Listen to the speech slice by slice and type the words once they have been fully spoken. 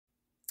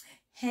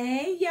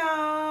Hey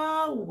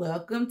y'all,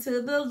 welcome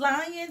to the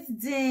Lion's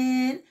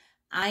Den.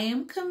 I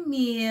am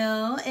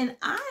Camille and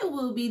I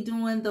will be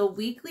doing the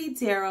weekly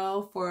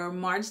tarot for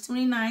March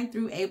 29th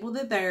through April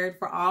the 3rd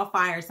for all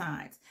fire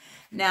signs.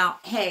 Now,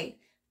 hey,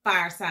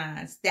 fire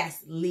signs,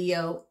 that's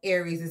Leo,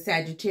 Aries, and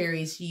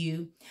Sagittarius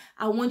you.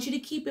 I want you to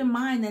keep in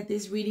mind that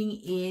this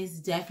reading is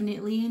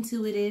definitely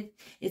intuitive.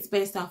 It's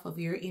based off of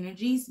your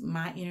energies,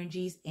 my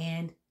energies,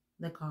 and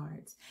the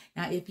cards.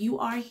 Now, if you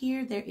are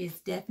here, there is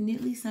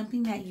definitely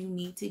something that you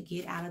need to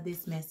get out of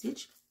this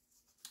message.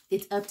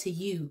 It's up to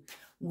you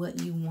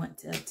what you want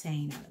to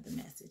obtain out of the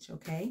message,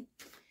 okay?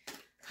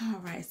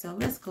 All right, so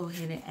let's go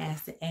ahead and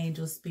ask the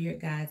angels, spirit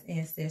guides,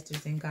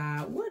 ancestors, and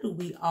God, what do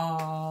we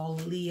all,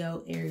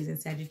 Leo, Aries,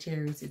 and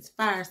Sagittarius, it's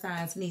fire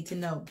signs, need to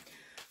know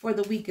for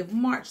the week of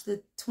March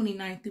the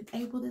 29th through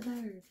April the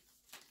 3rd?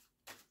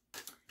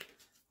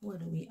 What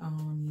do we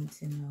all need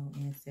to know,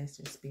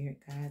 ancestors,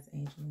 spirit guides,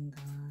 angels, and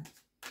God?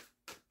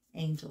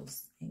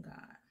 Angels and God.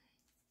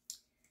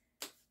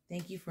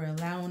 Thank you for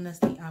allowing us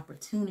the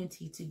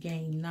opportunity to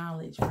gain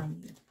knowledge from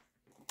you.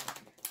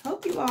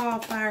 Hope you all,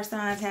 fire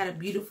signs, had a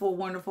beautiful,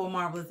 wonderful,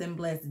 marvelous, and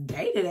blessed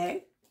day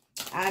today.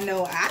 I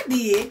know I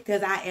did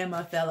because I am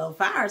a fellow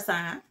fire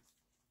sign.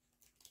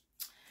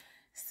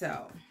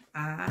 So,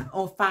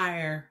 on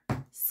fire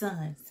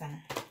sun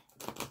sign.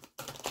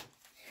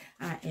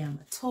 I am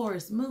a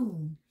Taurus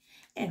moon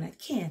and a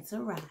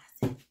Cancer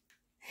rising.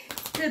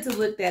 It's good to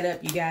look that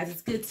up, you guys.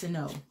 It's good to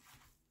know.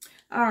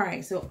 All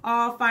right, so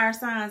all fire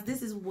signs,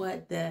 this is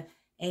what the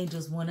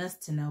angels want us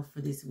to know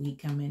for this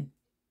week coming.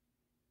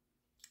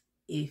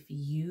 If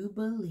you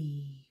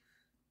believe.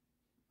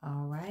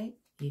 All right,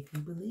 if you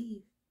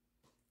believe.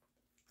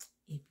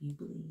 If you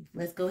believe.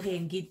 Let's go ahead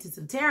and get to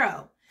some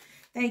tarot.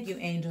 Thank you,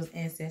 angels,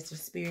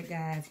 ancestors, spirit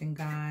guides, and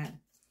God,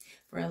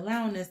 for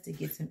allowing us to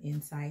get some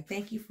insight.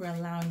 Thank you for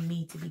allowing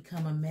me to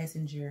become a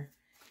messenger.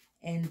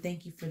 And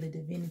thank you for the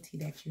divinity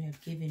that you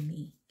have given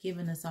me,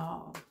 given us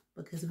all,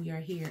 because we are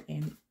here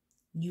and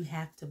you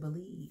have to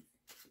believe.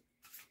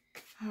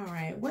 All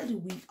right, what do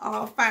we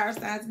all fire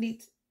signs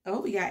need?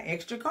 Oh, we got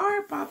extra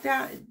card popped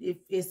out.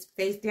 It's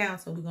face down,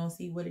 so we're going to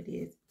see what it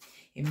is.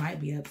 It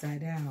might be upside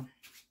down.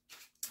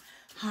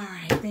 All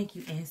right, thank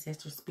you,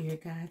 ancestors,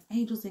 spirit guides,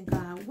 angels, and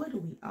God. What do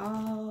we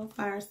all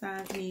fire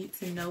signs need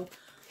to know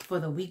for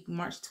the week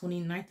March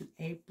 29th through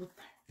April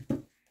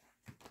 3rd?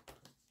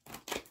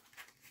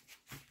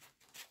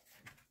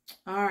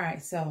 All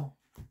right, so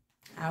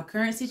our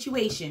current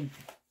situation.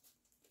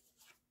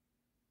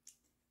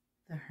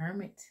 The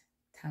Hermit.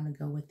 Time to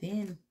go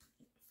within,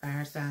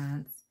 fire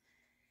signs.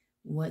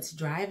 What's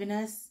driving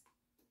us?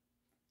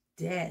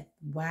 Death.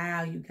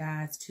 Wow, you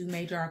guys. 2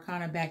 major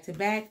arcana back to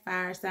back,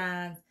 fire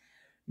signs.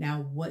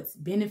 Now, what's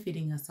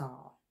benefiting us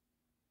all?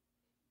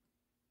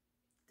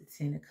 The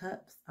 10 of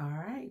Cups. All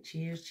right.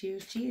 Cheers,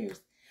 cheers,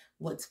 cheers.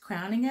 What's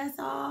crowning us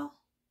all?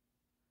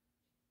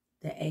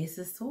 The Ace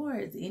of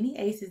Swords. Any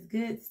ace is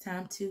good. It's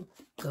time to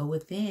go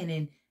within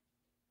and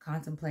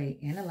contemplate,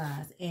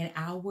 analyze. And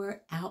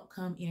our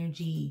outcome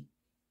energy.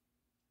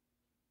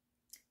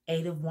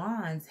 8 of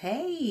Wands.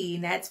 Hey,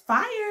 that's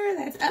fire.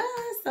 That's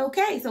us.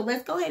 Okay, so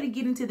let's go ahead and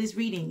get into this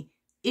reading.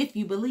 If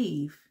you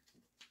believe.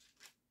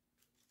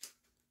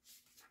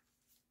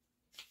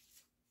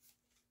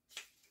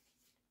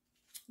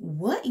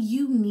 What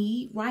you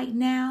need right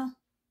now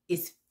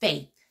is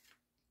faith.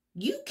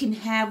 You can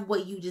have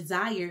what you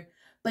desire,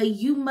 but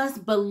you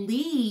must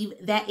believe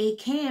that it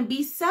can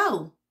be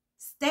so.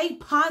 Stay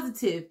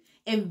positive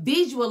and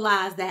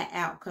visualize that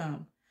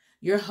outcome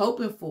you're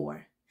hoping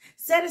for.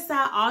 Set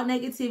aside all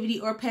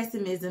negativity or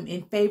pessimism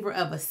in favor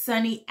of a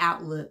sunny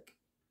outlook.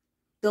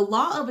 The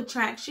law of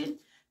attraction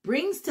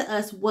brings to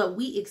us what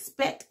we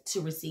expect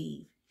to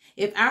receive.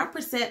 If our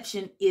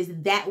perception is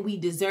that we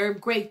deserve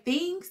great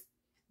things,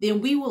 then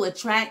we will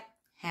attract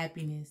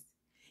happiness.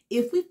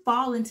 If we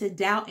fall into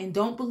doubt and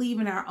don't believe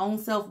in our own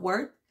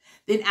self-worth,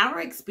 then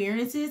our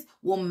experiences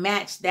will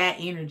match that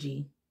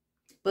energy.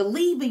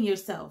 Believe in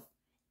yourself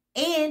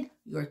and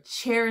your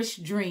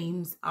cherished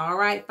dreams. All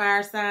right,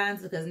 fire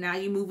signs, because now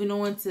you're moving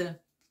on to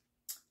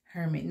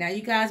Hermit. Now,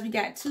 you guys, we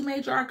got 2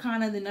 major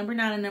arcana, the number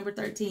 9 and number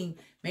 13.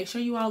 Make sure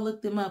you all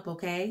look them up,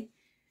 okay?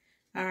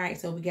 All right,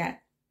 so we got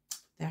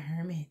the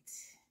Hermit.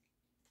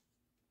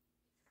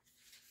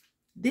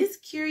 This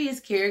curious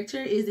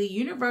character is a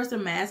universal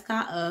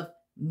mascot of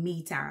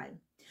me time.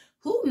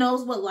 Who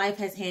knows what life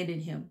has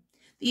handed him?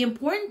 The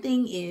important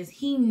thing is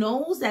he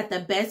knows that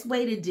the best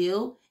way to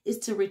deal is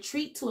to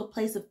retreat to a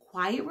place of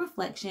quiet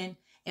reflection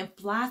and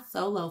fly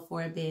solo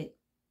for a bit.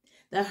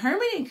 The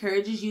Hermit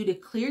encourages you to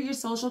clear your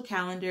social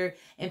calendar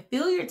and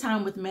fill your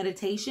time with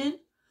meditation,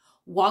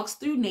 walks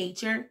through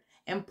nature,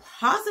 and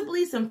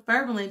possibly some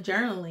fervent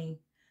journaling.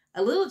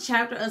 A little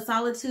chapter of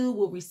solitude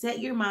will reset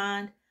your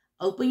mind,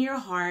 open your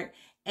heart,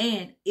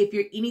 and if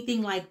you're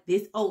anything like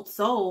this old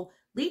soul,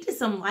 lead to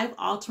some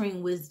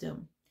life-altering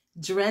wisdom.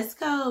 Dress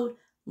code,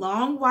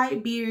 long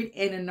white beard,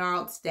 and a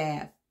gnarled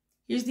staff.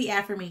 Here's the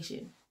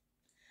affirmation.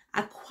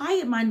 I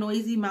quiet my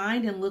noisy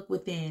mind and look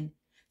within.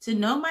 To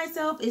know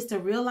myself is to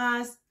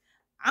realize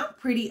I'm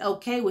pretty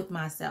okay with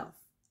myself.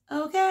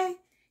 Okay?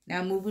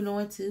 Now moving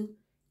on to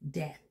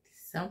death.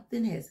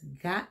 Something has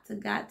got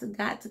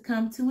to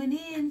come to an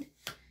end.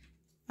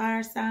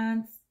 Fire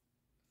signs.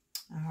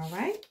 All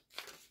right.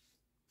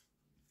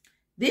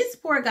 This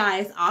poor guy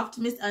is oft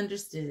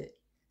misunderstood.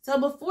 So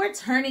before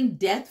turning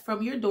death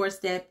from your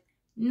doorstep,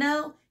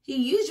 no, he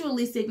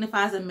usually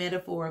signifies a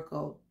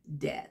metaphorical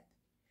death,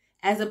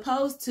 as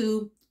opposed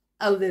to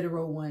a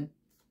literal one.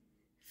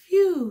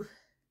 Phew.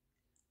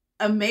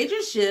 A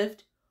major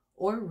shift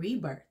or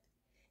rebirth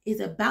is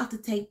about to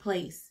take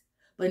place,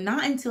 but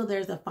not until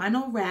there's a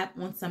final wrap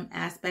on some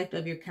aspect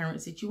of your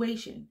current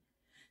situation.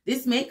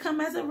 This may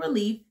come as a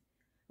relief,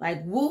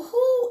 like,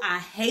 woohoo, I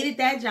hated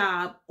that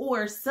job,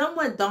 or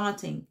somewhat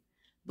daunting.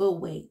 But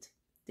wait,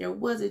 there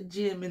was a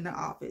gem in the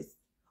office.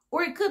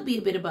 Or it could be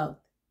a bit of both.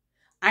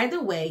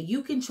 Either way,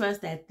 you can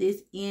trust that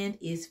this end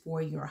is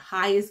for your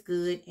highest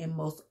good and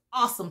most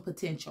awesome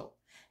potential.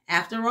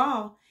 After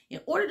all,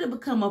 in order to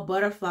become a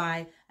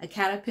butterfly, a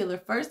caterpillar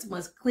first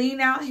must clean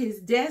out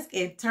his desk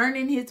and turn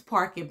in his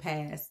parking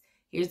pass.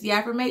 Here's the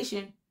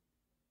affirmation.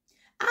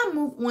 I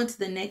move on to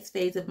the next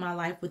phase of my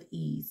life with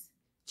ease,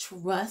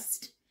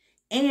 trust,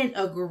 and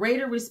a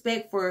greater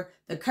respect for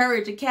the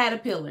courage of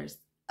caterpillars.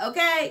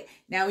 Okay,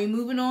 now we're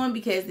moving on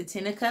because the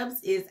Ten of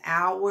Cups is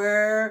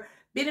our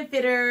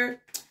benefitter.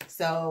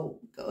 So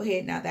go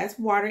ahead. Now that's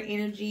water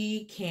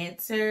energy,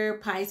 Cancer,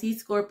 Pisces,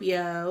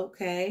 Scorpio.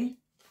 Okay.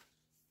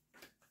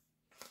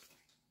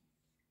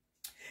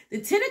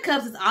 The Ten of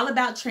Cups is all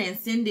about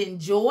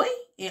transcendent joy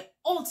and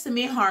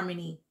ultimate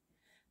harmony,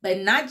 but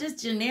not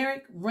just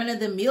generic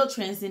run-of-the-mill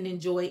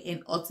transcendent joy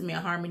and ultimate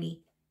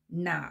harmony.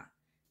 Nah.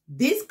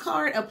 This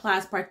card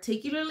applies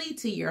particularly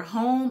to your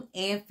home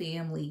and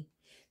family.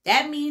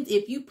 That means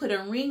if you put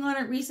a ring on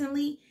it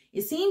recently,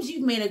 it seems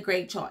you've made a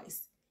great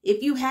choice.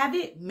 If you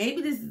haven't,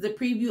 maybe this is a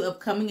preview of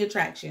coming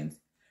attractions.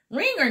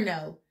 Ring or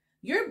no,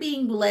 you're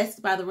being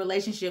blessed by the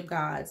relationship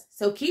gods.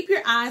 So keep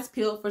your eyes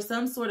peeled for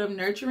some sort of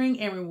nurturing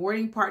and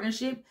rewarding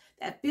partnership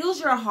that fills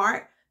your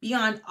heart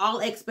beyond all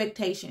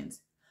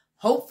expectations.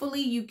 Hopefully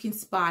you can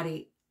spot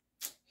it.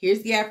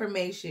 Here's the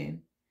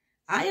affirmation.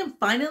 I am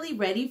finally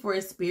ready for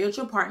a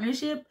spiritual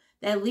partnership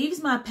that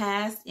leaves my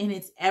past in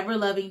its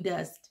ever-loving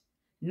dust.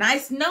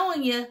 Nice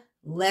knowing you,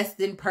 less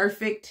than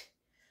perfect.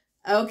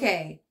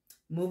 Okay,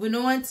 moving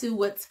on to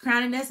what's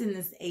crowning us in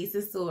this Ace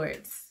of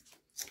Swords.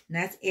 And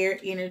that's air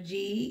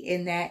energy,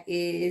 and that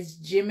is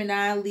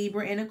Gemini,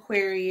 Libra, and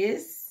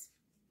Aquarius.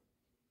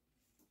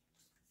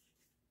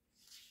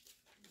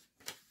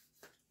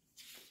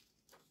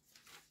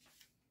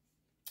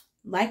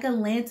 Like a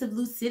lance of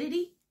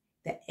lucidity,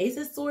 the Ace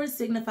of Swords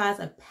signifies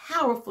a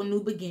powerful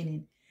new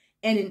beginning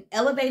and an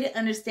elevated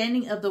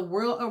understanding of the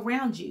world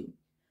around you.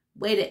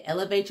 Way to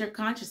elevate your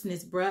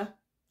consciousness, bruh.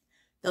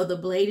 Though the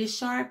blade is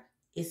sharp,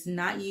 it's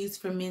not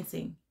used for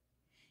mincing.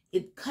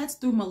 It cuts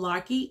through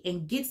malarkey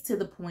and gets to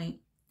the point.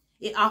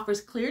 It offers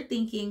clear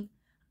thinking,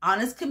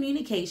 honest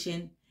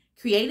communication,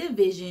 creative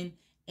vision,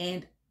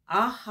 and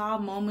aha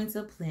moments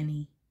of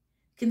plenty.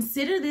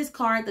 Consider this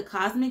card the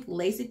cosmic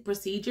LASIK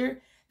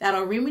procedure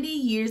that'll remedy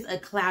years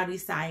of cloudy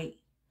sight.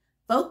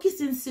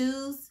 Focus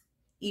ensues,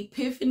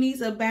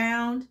 epiphanies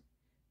abound,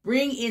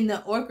 bring in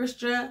the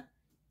orchestra,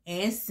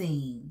 and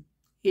sing.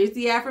 Here's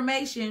the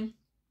affirmation.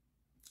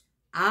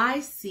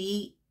 I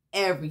see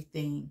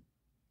everything.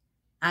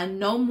 I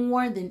know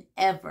more than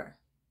ever.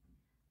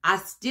 I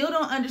still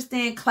don't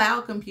understand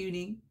cloud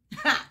computing.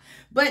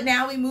 But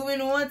now we're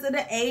moving on to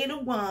the Eight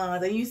of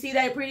Wands. And you see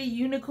that pretty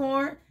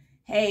unicorn?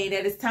 Hey,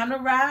 that is time to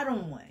ride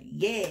on one.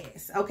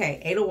 Yes.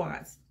 Okay, Eight of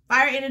Wands.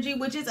 Fire energy,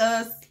 which is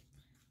us.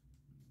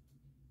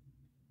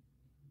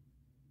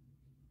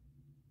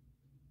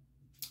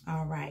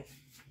 All right.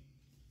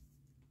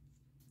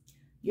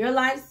 Your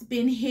life's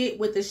been hit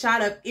with a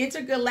shot of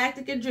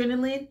intergalactic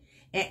adrenaline,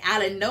 and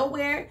out of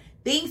nowhere,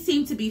 things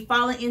seem to be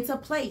falling into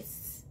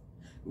place.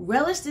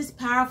 Relish this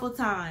powerful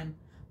time,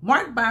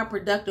 marked by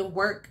productive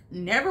work,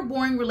 never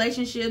boring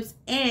relationships,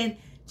 and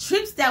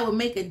trips that will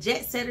make a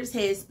jet setter's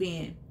head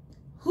spin.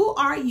 Who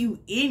are you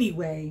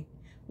anyway?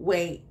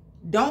 Wait,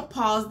 don't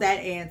pause that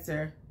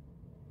answer.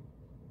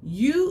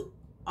 You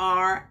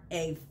are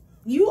in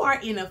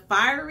a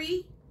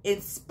fiery,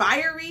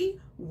 inspiring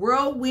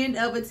whirlwind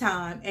of a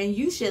time, and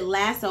you should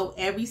lasso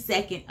every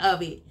second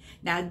of it.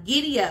 Now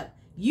giddy up.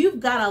 You've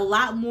got a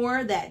lot more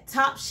of that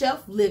top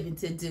shelf living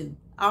to do.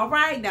 All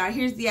right, now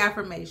here's the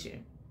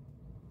affirmation.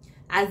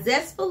 I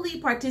zestfully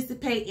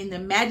participate in the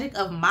magic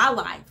of my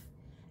life.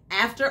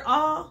 After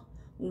all,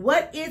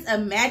 what is a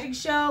magic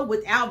show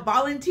without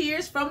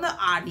volunteers from the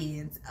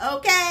audience?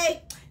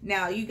 Okay,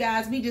 now you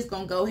guys, we just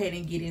gonna go ahead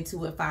and get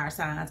into it, fire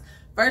signs.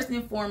 First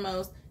and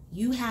foremost,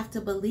 you have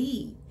to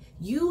believe.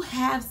 You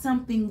have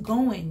something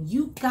going.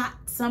 You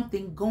got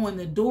something going.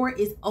 The door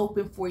is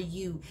open for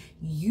you.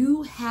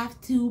 You have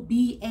to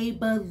be a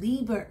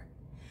believer.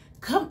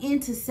 Come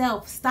into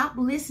self. Stop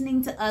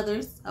listening to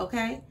others,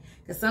 okay?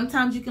 Because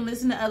sometimes you can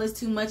listen to others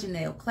too much and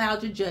they'll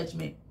cloud your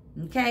judgment,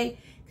 okay?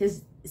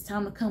 Because it's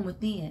time to come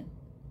within,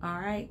 all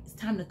right? It's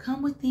time to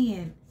come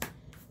within.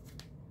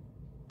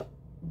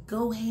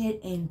 go ahead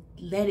and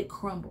let it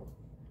crumble.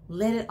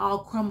 Let it all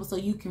crumble so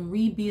you can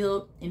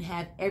rebuild and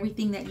have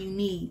everything that you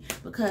need.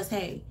 Because,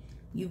 hey,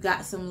 you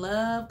got some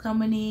love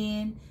coming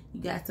in.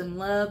 You got some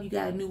love. You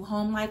got a new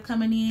home life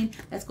coming in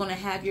that's going to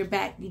have your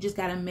back. You just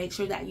got to make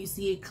sure that you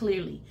see it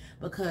clearly,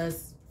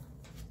 because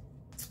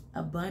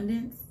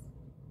abundance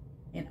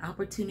and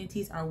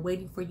opportunities are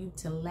waiting for you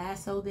to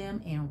lasso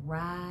them and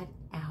ride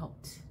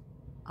out.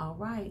 All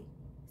right.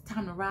 It's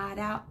time to ride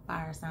out,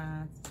 fire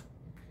signs.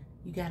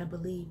 You got to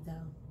believe,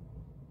 though.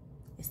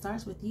 It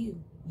starts with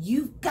you.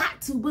 You've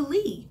got to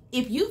believe.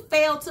 If you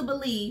fail to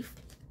believe,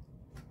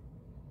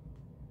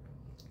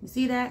 you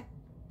see that?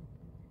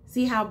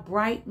 See how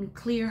bright and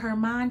clear her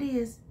mind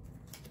is?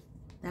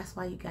 That's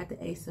why you got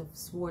the Ace of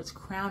Swords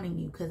crowning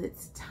you, because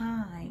it's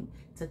time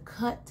to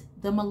cut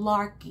the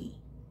malarkey.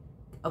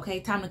 Okay,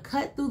 time to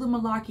cut through the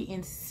malarkey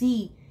and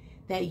see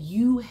that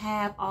you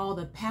have all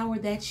the power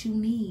that you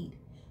need.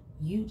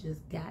 You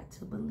just got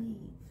to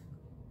believe.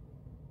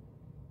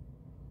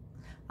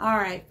 All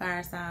right,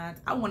 fire signs,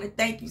 I want to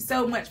thank you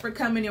so much for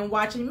coming and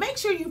watching. Make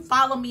sure you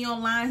follow me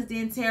on Lions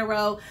Den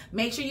Tarot.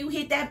 Make sure you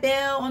hit that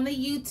bell on the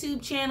YouTube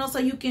channel so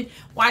you can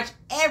watch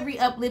every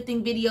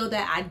uplifting video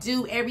that I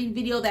do, every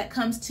video that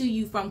comes to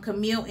you from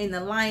Camille in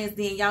the Lions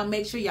Den. Y'all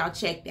make sure y'all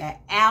check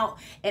that out.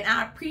 And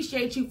I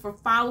appreciate you for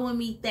following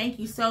me. Thank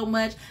you so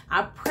much.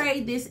 I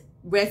pray this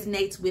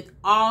resonates with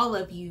all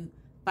of you,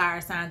 fire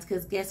signs,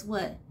 because guess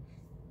what?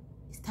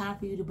 It's time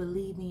for you to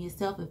believe in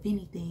yourself. If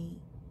anything,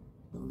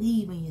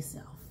 believe in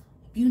yourself.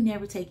 If you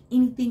never take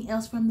anything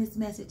else from this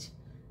message,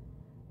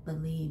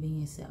 believe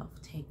in yourself.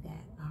 Take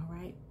that, all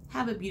right?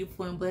 Have a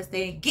beautiful and blessed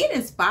day and get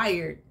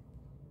inspired.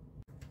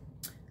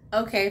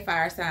 Okay,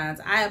 fire signs,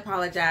 I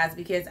apologize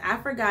because I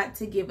forgot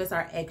to give us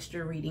our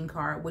extra reading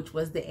card, which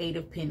was the 8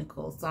 of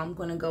Pentacles. So I'm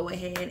going to go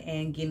ahead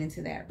and get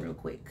into that real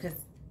quick because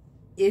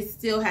it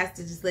still has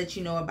to just let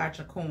you know about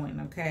your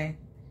coin, okay?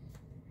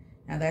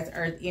 Now that's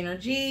Earth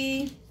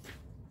energy.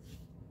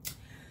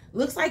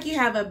 Looks like you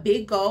have a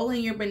big goal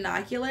in your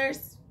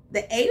binoculars.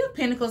 The 8 of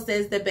Pentacles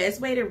says the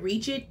best way to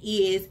reach it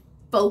is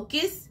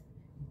focus,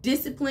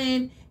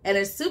 discipline, and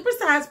a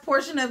supersized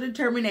portion of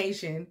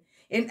determination.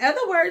 In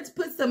other words,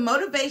 put some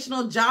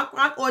motivational jock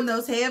rock on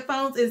those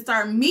headphones and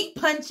start meat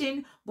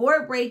punching,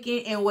 board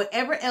breaking, and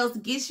whatever else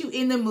gets you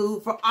in the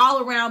mood for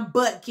all around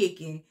butt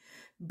kicking.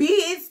 Be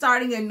it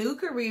starting a new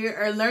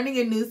career or learning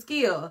a new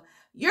skill,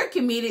 you're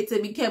committed to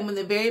becoming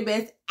the very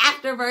best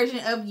actor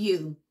version of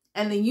you.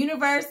 And the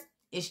universe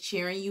is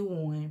cheering you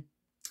on.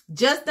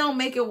 Just don't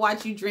make it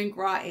watch you drink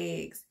raw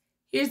eggs.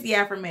 Here's the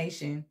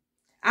affirmation.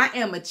 I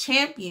am a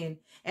champion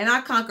and I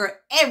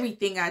conquer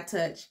everything I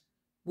touch.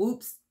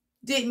 Whoops.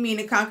 Didn't mean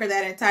to conquer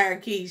that entire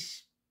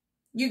quiche.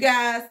 You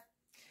guys,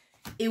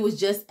 it was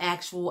just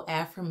actual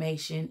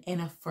affirmation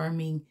and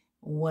affirming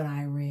what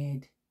I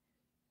read.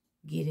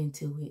 Get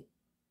into it.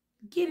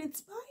 Get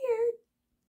inspired.